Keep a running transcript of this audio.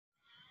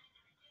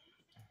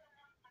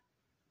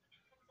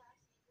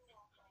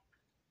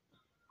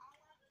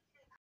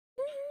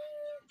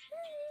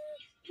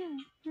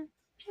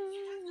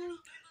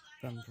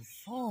from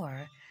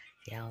before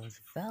the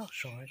Alvin's fell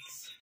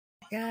shorts.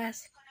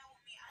 Guys,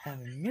 have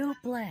a new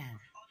plan.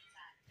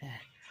 We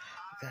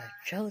gotta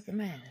choke the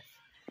Mammoth.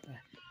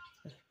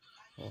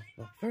 Well,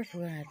 first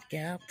we're gonna have to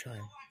get up to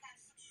him.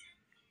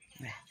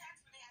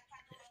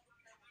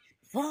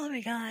 Follow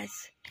me,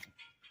 guys.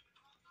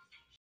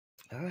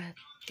 Alright,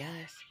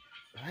 guys,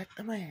 let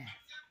the Mammoth.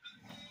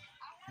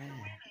 We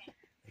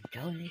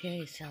don't need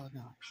any cell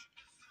noise.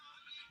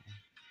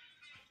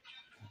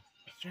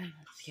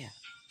 Let's go.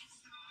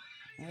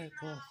 Very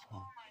close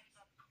one.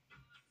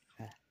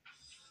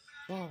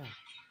 Follow me.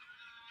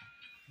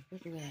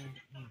 Put your hand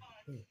in,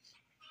 please.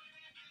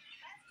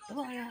 Come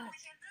on,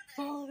 guys.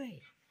 Follow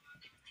me.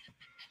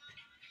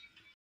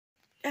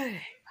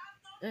 Alright,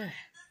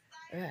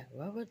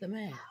 what about the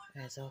man?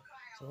 Alright, so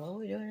what are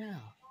we doing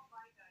now?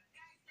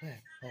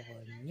 Alright, what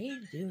we need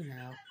to do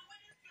now is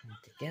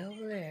to get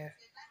over there.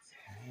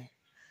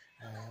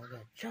 We're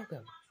gonna choke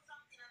him.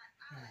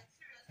 Alright,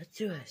 let's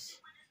do this.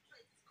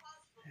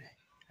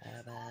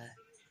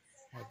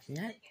 Alright,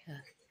 Jeanette,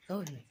 go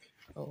with me.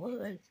 Oh,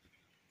 what?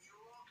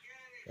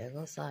 There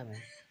goes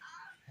Simon.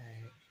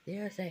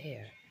 There's a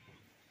hair.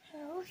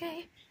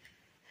 Okay.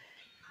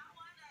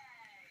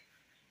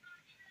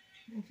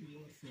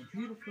 It's a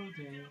beautiful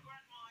day.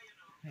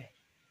 Alright.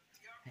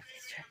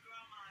 Let's try.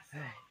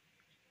 Alright.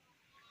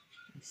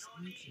 It's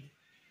sneaky.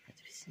 Have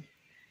to be sneaky.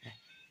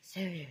 Alright.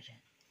 Stay here,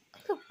 Jen.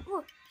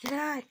 Oh,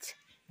 Jeanette!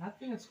 I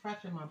think it's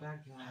scratching my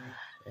back, Johnny.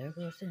 There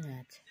goes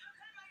Jeanette.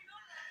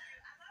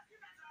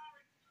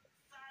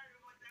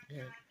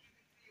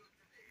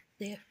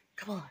 There.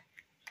 Come on.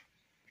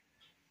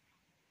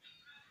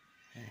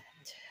 And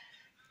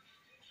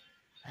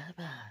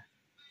bye-bye.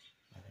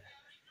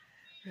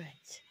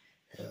 Right.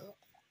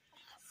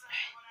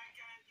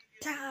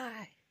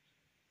 Die.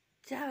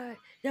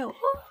 No.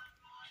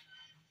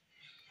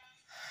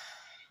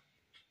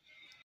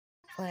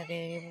 That didn't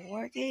even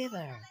work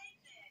either.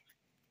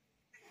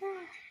 What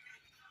are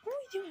we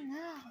doing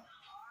now?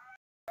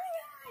 Oh my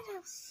God,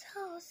 I'm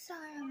so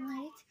sorry I'm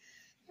late.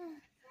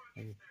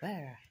 It's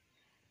better.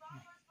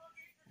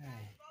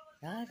 Alright.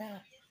 Now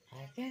I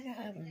think I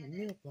have a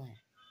new plan.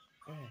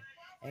 Alright.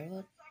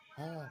 Everyone,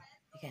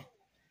 okay.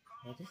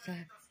 Well, this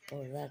time,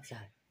 over that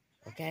side.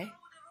 Okay?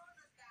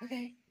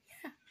 Okay.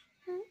 Yeah.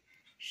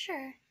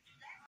 Sure.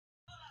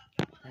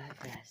 Alright,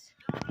 guys.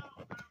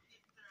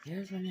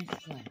 Here's my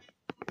next plan.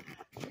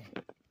 Okay.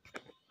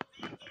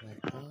 We're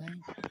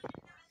going to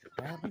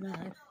grab a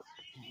knife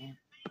and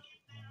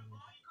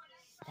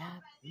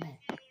stab me.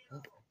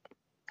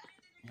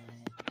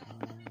 And I'm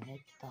gonna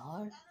hit the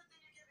heart.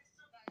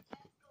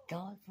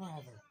 Gone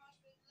forever.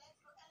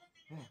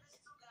 Right.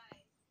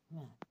 Come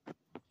on.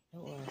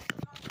 Don't worry.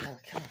 Oh,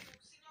 come on.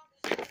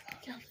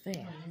 Come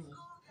fair.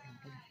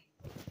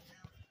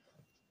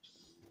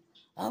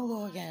 I'm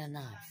gonna get a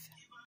knife.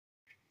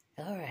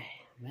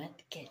 Alright, I'm at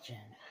the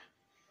kitchen.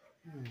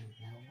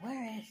 Now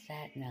where is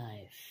that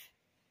knife?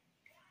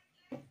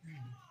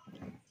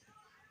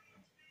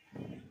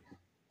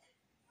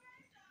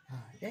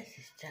 Oh, this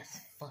is just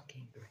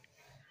fucking great.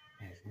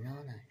 There's no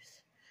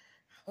knives.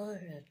 I'm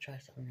gonna try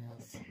something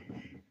else.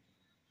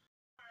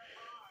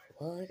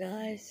 Well,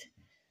 guys,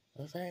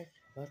 looks like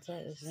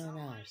there's no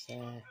knives.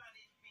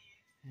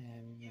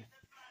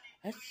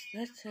 Let's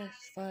just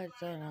find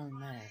something on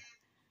there.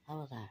 How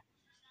about that?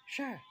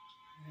 Sure.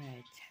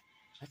 Alright,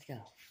 let's go.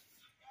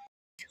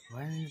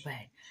 We're in the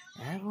bed.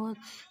 Everyone,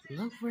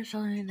 look for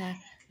something that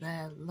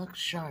looks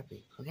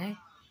sharpy, okay?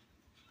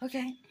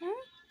 Okay.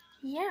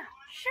 Yeah,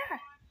 sure.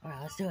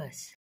 Alright, let's do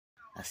this.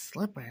 A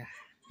slipper.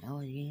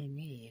 No, you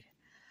need.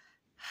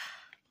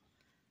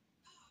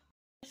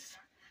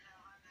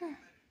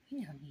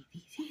 You don't need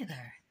these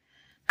either.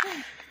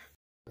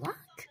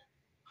 Lock?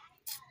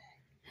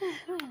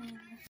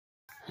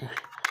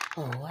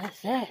 Oh,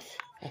 what's this?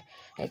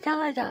 Hey,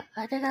 guys,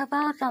 I think I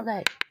found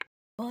something.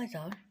 Boys,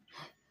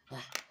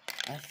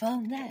 I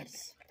found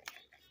this.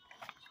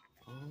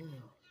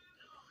 Oh,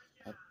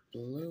 a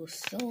blue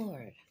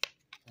sword.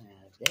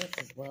 This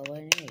is what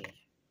we need.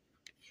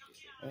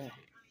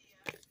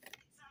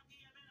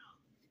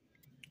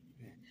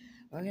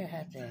 We're gonna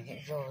have to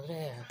get over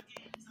there.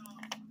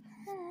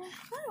 I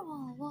don't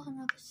want to walk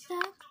another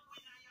step.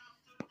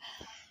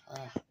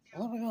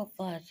 Let me go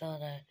find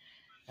something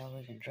that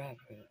we can drive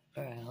through.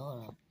 Alright, hold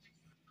on.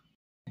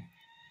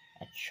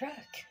 A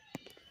truck.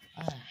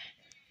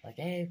 But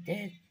they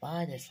did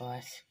buy this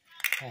last.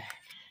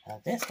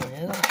 This will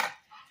do.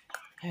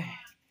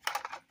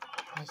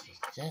 This is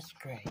just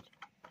great.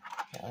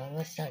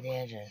 Let's start the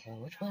engine.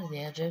 Which one's the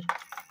engine?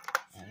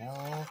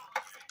 No.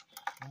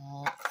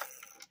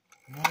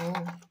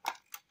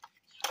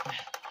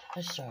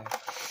 Let's start.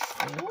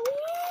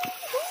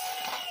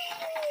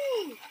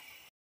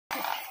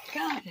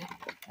 God,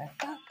 I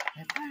thought a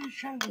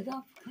truck was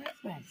off for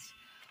Christmas.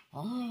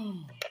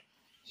 Oh.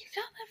 You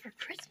got that for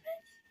Christmas?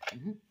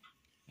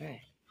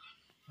 Right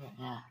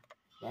now,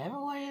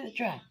 everyone in the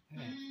truck.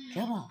 Right.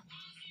 Come on.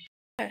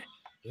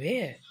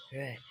 Here.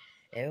 Right.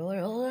 Everyone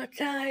hold on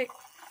tight.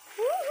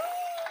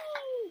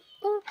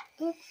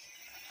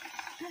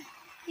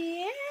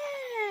 Yeah.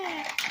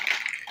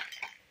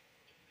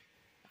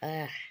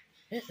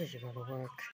 This isn't gonna work.